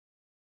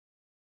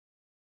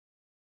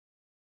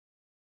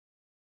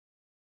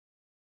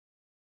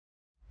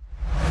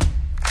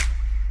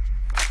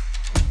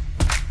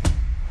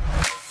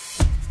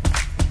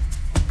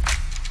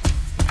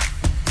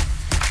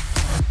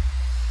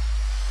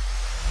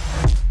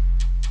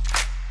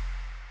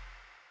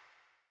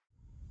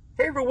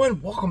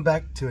everyone, welcome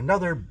back to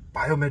another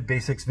Biomed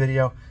Basics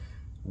video.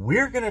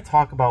 We're going to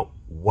talk about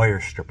wire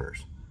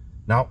strippers.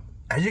 Now,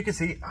 as you can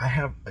see, I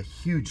have a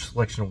huge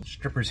selection of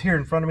strippers here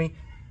in front of me.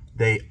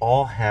 They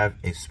all have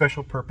a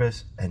special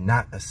purpose and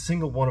not a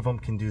single one of them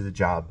can do the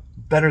job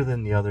better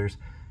than the others.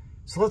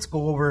 So let's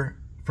go over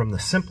from the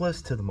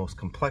simplest to the most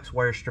complex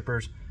wire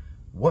strippers.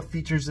 What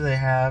features do they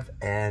have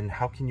and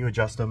how can you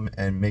adjust them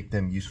and make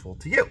them useful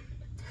to you?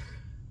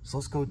 So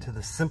let's go to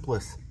the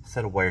simplest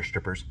set of wire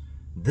strippers.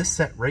 This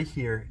set right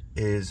here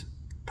is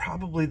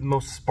probably the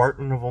most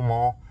Spartan of them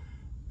all,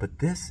 but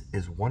this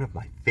is one of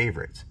my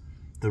favorites.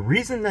 The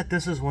reason that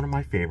this is one of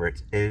my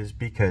favorites is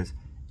because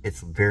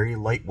it's very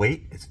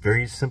lightweight, it's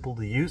very simple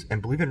to use,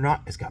 and believe it or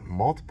not, it's got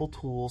multiple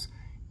tools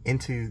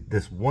into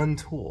this one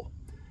tool.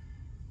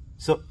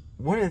 So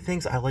one of the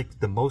things I like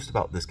the most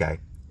about this guy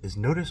is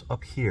notice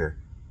up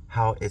here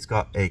how it's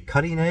got a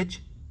cutting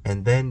edge,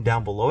 and then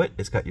down below it,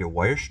 it's got your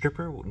wire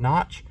stripper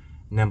notch,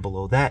 and then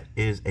below that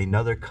is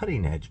another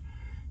cutting edge.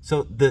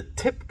 So the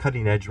tip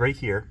cutting edge right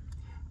here,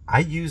 I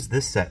use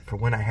this set for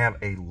when I have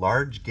a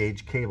large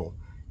gauge cable.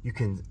 You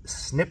can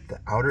snip the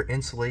outer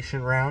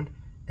insulation round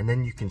and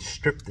then you can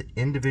strip the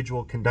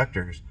individual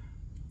conductors.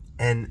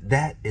 And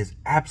that is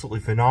absolutely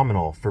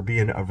phenomenal for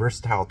being a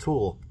versatile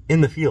tool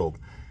in the field.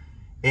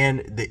 And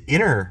the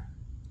inner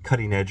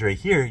cutting edge right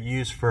here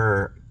used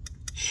for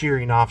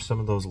shearing off some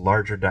of those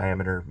larger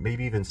diameter,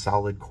 maybe even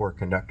solid core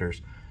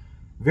conductors.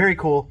 Very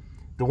cool.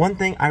 The one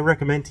thing I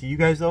recommend to you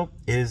guys though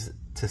is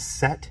to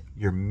set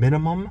your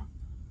minimum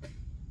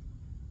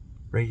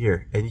right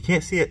here, and you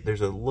can't see it, there's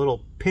a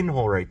little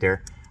pinhole right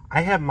there.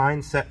 I have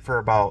mine set for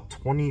about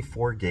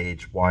 24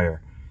 gauge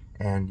wire,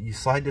 and you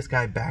slide this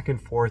guy back and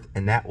forth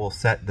and that will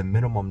set the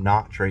minimum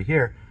notch right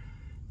here.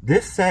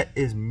 This set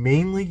is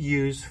mainly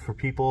used for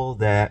people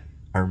that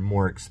are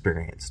more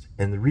experienced,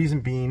 and the reason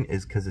being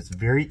is because it's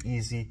very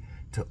easy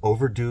to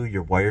overdo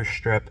your wire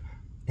strip,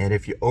 and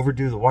if you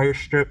overdo the wire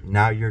strip,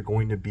 now you're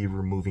going to be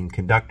removing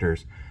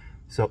conductors.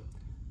 So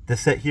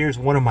this set here is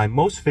one of my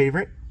most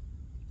favorite,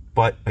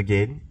 but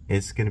again,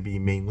 it's going to be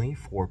mainly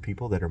for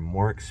people that are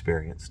more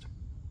experienced.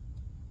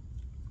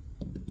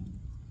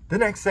 The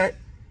next set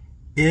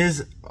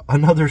is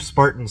another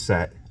Spartan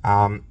set,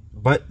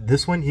 but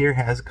this one here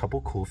has a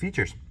couple cool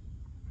features.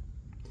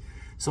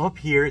 So up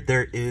here,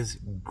 there is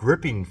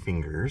gripping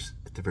fingers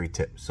at the very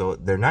tip. So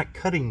they're not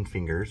cutting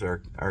fingers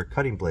or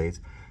cutting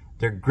blades,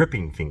 they're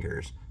gripping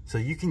fingers. So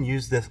you can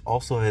use this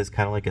also as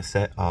kind of like a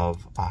set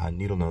of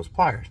needle nose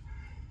pliers.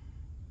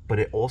 But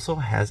it also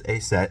has a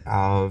set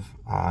of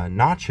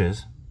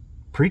notches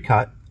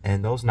pre-cut,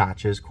 and those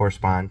notches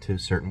correspond to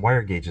certain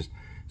wire gauges.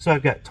 So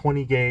I've got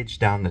 20 gauge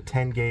down to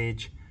 10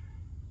 gauge,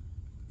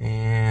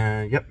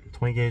 and yep,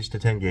 20 gauge to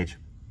 10 gauge.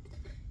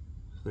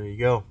 So there you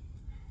go.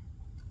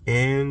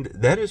 And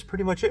that is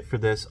pretty much it for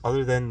this,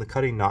 other than the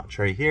cutting notch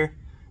right here.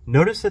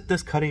 Notice that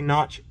this cutting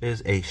notch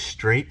is a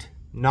straight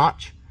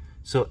notch.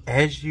 So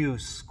as you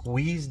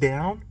squeeze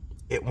down,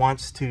 it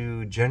wants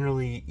to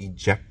generally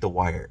eject the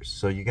wires.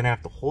 So you're gonna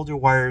have to hold your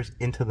wires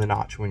into the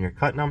notch when you're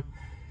cutting them.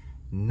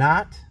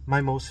 Not my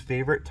most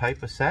favorite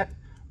type of set.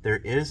 There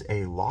is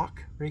a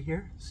lock right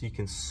here, so you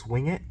can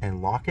swing it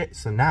and lock it.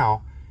 So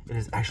now it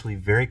is actually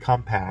very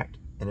compact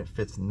and it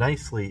fits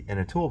nicely in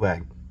a tool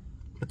bag.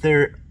 But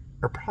there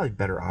are probably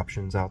better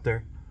options out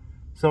there.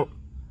 So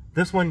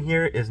this one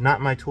here is not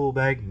my tool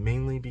bag,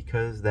 mainly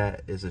because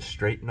that is a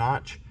straight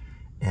notch,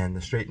 and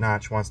the straight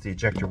notch wants to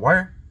eject your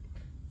wire.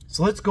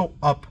 So let's go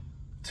up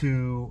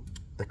to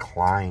the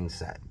Klein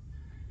set.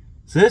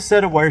 So this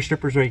set of wire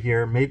strippers right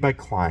here, made by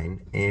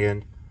Klein,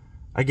 and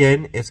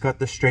again, it's got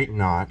the straight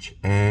notch,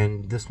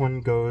 and this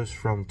one goes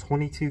from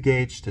 22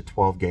 gauge to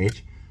 12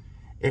 gauge.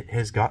 It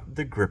has got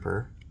the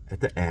gripper at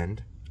the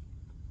end,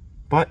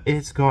 but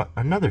it's got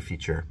another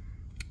feature.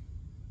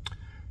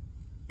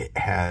 It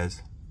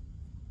has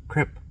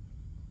crimp.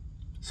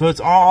 So it's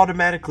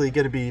automatically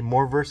going to be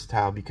more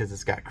versatile because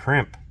it's got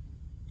crimp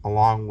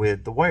along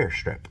with the wire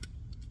strip.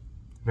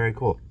 Very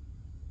cool.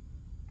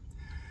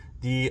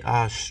 The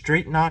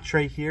straight notch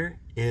right here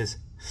is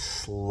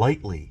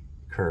slightly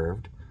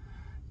curved.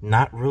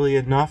 Not really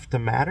enough to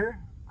matter.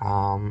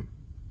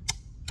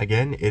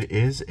 Again, it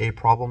is a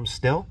problem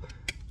still,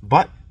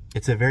 but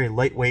it's a very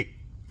lightweight,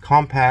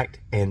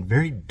 compact, and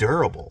very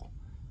durable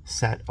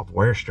set of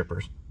wire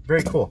strippers.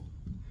 Very cool.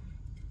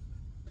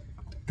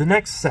 The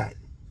next set.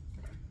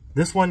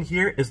 This one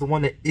here is the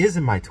one that is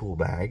in my tool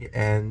bag,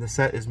 and the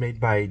set is made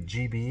by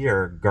GB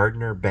or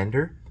Gardner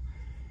Bender.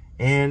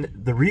 And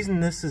the reason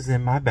this is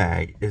in my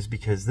bag is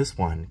because this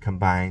one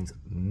combines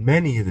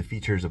many of the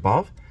features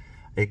above.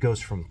 It goes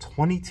from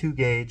 22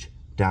 gauge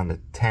down to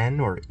 10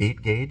 or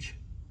 8 gauge.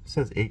 It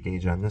says 8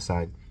 gauge on this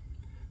side.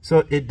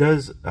 So it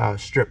does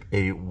strip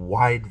a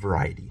wide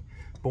variety.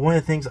 But one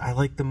of the things I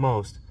like the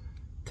most,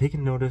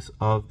 taking notice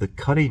of the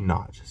cutting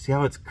notch. See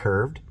how it's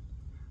curved?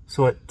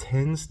 So it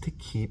tends to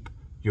keep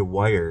your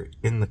wire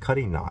in the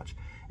cutting notch.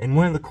 And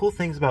one of the cool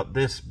things about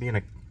this being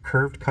a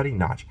curved cutting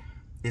notch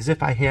is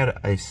if I had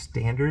a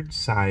standard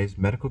size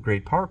medical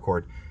grade power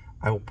cord,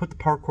 I will put the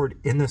power cord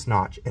in this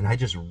notch and I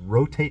just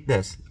rotate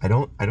this. I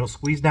don't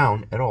squeeze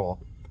down at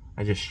all.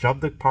 I just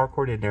shove the power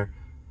cord in there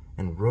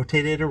and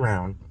rotate it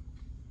around,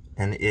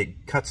 and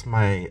it cuts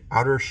my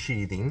outer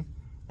sheathing,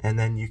 and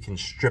then you can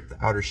strip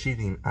the outer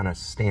sheathing on a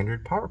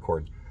standard power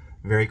cord.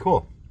 Very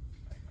cool.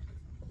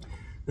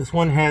 This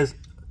one has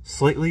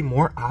slightly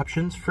more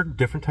options for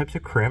different types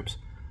of crimps,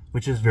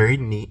 which is very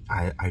neat.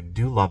 I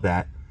do love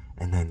that.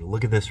 And then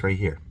look at this right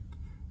here.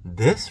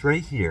 This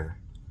right here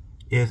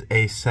is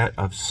a set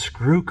of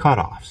screw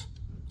cutoffs.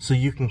 So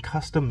you can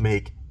custom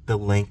make the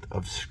length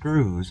of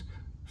screws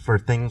for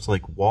things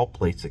like wall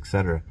plates,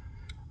 etc.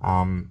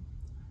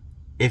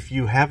 If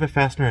you have a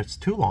fastener that's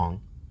too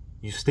long,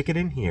 you stick it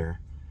in here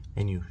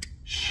and you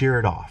shear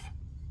it off.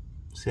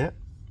 See it?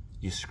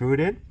 You screw it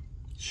in,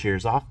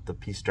 shears off, the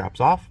piece drops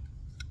off,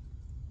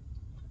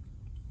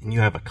 and you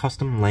have a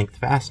custom length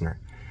fastener.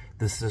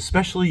 This is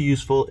especially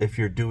useful if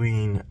you're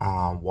doing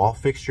wall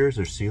fixtures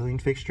or ceiling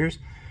fixtures.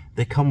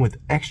 They come with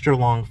extra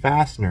long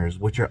fasteners,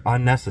 which are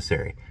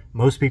unnecessary.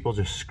 Most people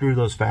just screw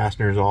those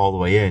fasteners all the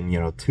way in,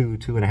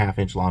 2.5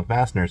 inch long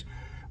fasteners,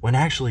 when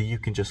actually you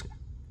can just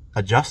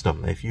adjust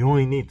them. If you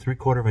only need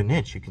 3/4 of an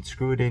inch, you can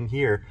screw it in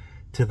here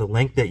to the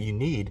length that you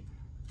need,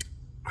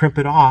 crimp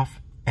it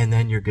off, and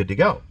then you're good to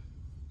go.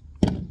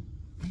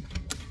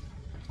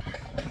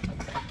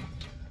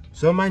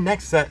 So my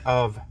next set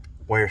of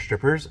wire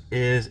strippers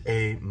is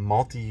a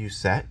multi-use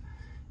set.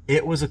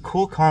 It was a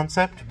cool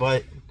concept,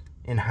 but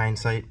in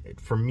hindsight,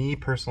 for me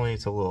personally,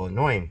 it's a little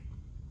annoying.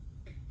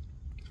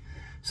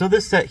 So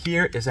this set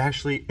here is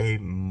actually a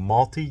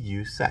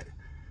multi-use set.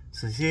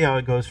 So see how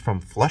it goes from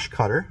flush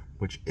cutter,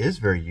 which is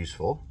very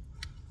useful,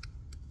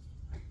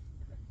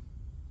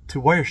 to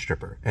wire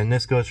stripper. And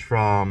this goes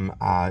from,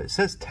 it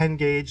says 10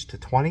 gauge to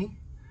 20,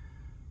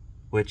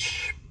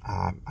 which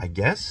I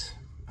guess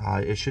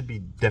it should be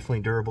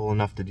definitely durable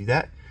enough to do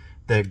that.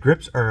 The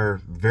grips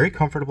are very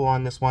comfortable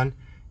on this one,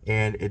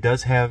 and it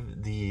does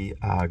have the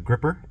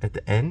gripper at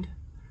the end,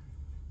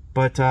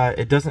 but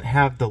it doesn't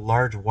have the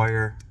large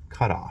wire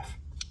cutoff.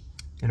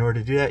 In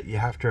order to do that, you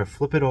have to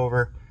flip it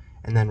over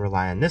and then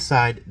rely on this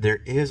side.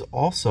 There is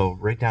also,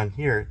 right down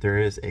here, there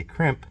is a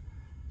crimp.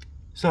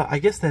 So I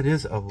guess that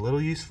is a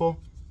little useful,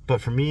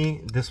 but for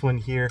me, this one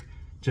here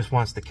just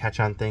wants to catch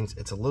on things.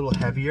 It's a little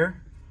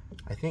heavier,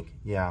 I think,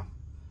 yeah,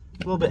 a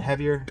little bit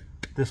heavier.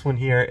 This one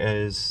here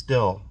is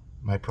still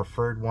my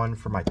preferred one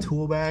for my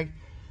tool bag,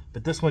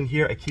 but this one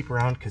here I keep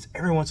around because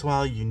every once in a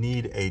while you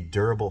need a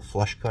durable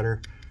flush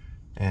cutter,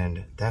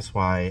 and that's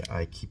why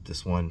I keep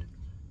this one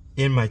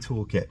in my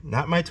toolkit.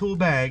 Not my tool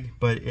bag,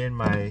 but in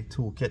my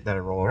toolkit that I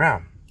roll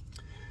around.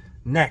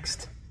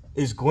 Next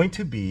is going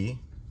to be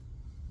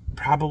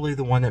probably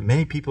the one that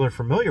many people are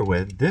familiar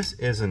with. This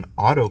is an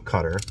auto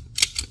cutter,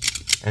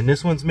 and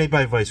this one's made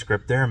by Vice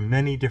Grip. There are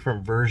many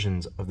different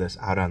versions of this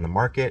out on the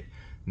market.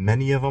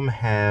 Many of them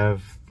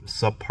have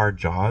subpar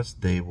jaws.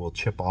 They will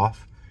chip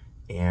off,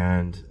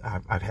 and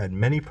I've had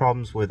many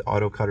problems with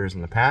auto cutters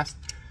in the past,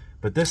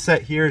 but this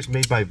set here is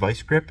made by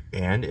Vice Grip,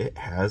 and it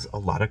has a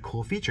lot of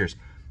cool features.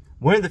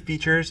 One of the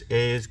features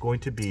is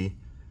going to be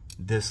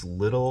this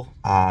little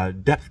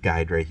depth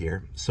guide right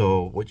here.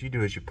 So what you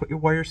do is you put your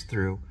wires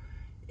through,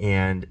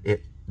 and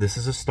this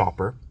is a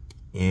stopper,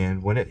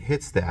 and when it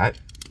hits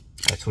that,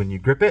 that's when you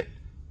grip it,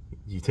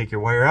 you take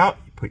your wire out,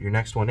 you put your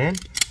next one in.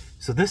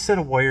 So this set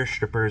of wire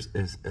strippers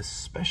is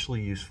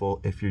especially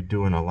useful if you're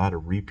doing a lot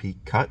of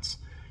repeat cuts,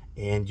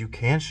 and you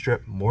can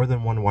strip more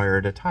than one wire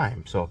at a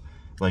time. So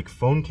like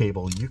phone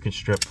cable, you can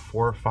strip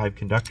 4 or 5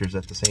 conductors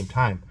at the same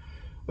time,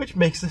 which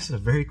makes this a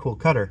very cool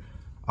cutter.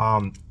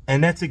 And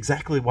that's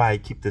exactly why I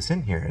keep this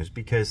in here, is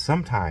because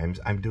sometimes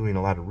I'm doing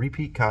a lot of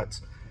repeat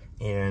cuts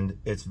and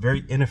it's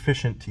very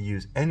inefficient to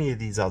use any of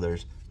these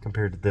others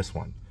compared to this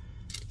one.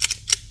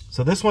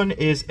 So this one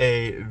is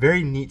a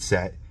very neat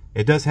set.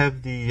 It does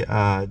have the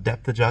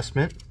depth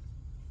adjustment.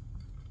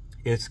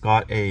 It's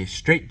got a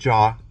straight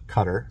jaw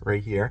cutter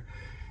right here,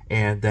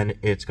 and then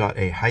it's got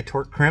a high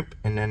torque crimp,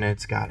 and then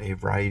it's got a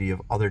variety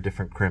of other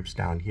different crimps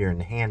down here in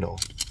the handle.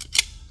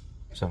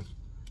 So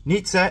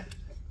neat set,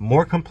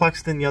 more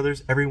complex than the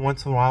others. Every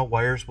once in a while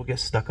wires will get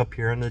stuck up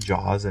here in the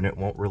jaws and it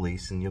won't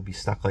release, and you'll be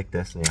stuck like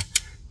this, and you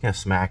kind of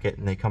smack it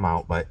and they come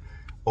out. But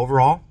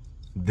overall,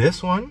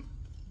 this one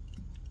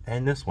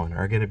and this one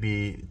are going to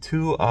be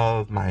 2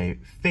 of my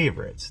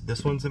favorites.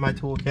 This one's in my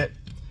toolkit.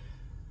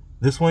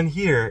 This one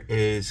here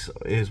is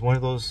one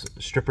of those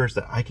strippers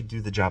that I could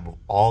do the job of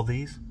all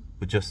these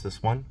with just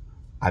this one.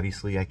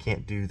 Obviously I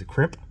can't do the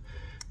crimp,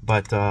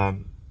 but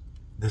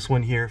this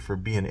one here, for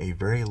being a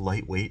very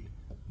lightweight,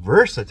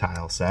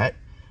 versatile set.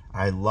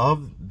 I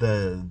love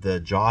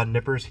the jaw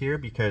nippers here,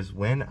 because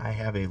when I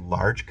have a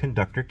large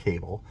conductor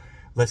cable,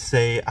 let's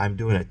say I'm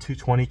doing a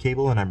 220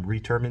 cable and I'm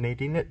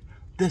re-terminating it,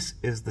 this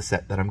is the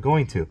set that I'm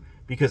going to,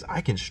 because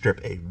I can strip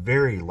a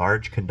very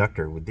large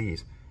conductor with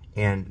these.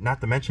 And not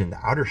to mention,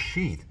 the outer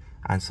sheath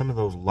on some of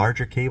those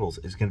larger cables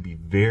is going to be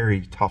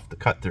very tough to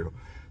cut through.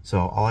 So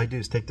all I do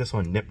is take this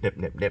one, nip, nip,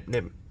 nip, nip,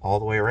 nip, all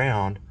the way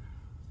around,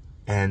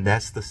 and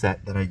that's the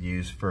set that I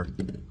use for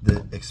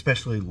the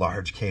especially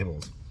large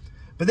cables.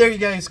 But there you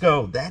guys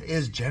go. That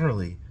is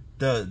generally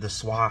the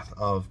swath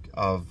of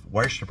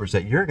wire strippers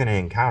that you're going to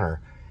encounter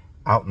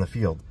out in the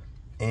field.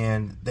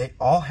 And they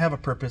all have a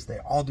purpose. They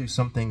all do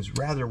some things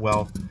rather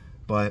well,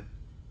 but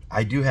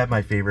I do have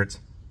my favorites.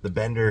 The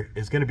bender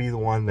is going to be the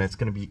one that's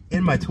going to be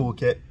in my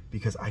toolkit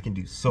because I can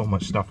do so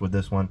much stuff with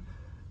this one.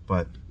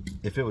 But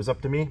if it was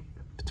up to me,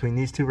 between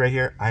these two right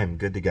here, I am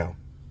good to go.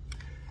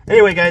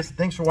 Anyway, guys,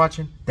 thanks for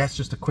watching. That's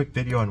just a quick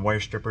video on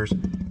wire strippers.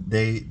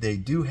 They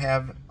do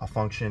have a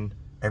function,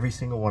 every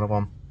single one of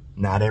them.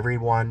 Not every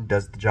one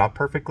does the job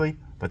perfectly,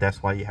 but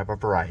that's why you have a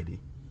variety.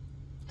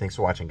 Thanks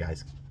for watching,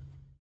 guys.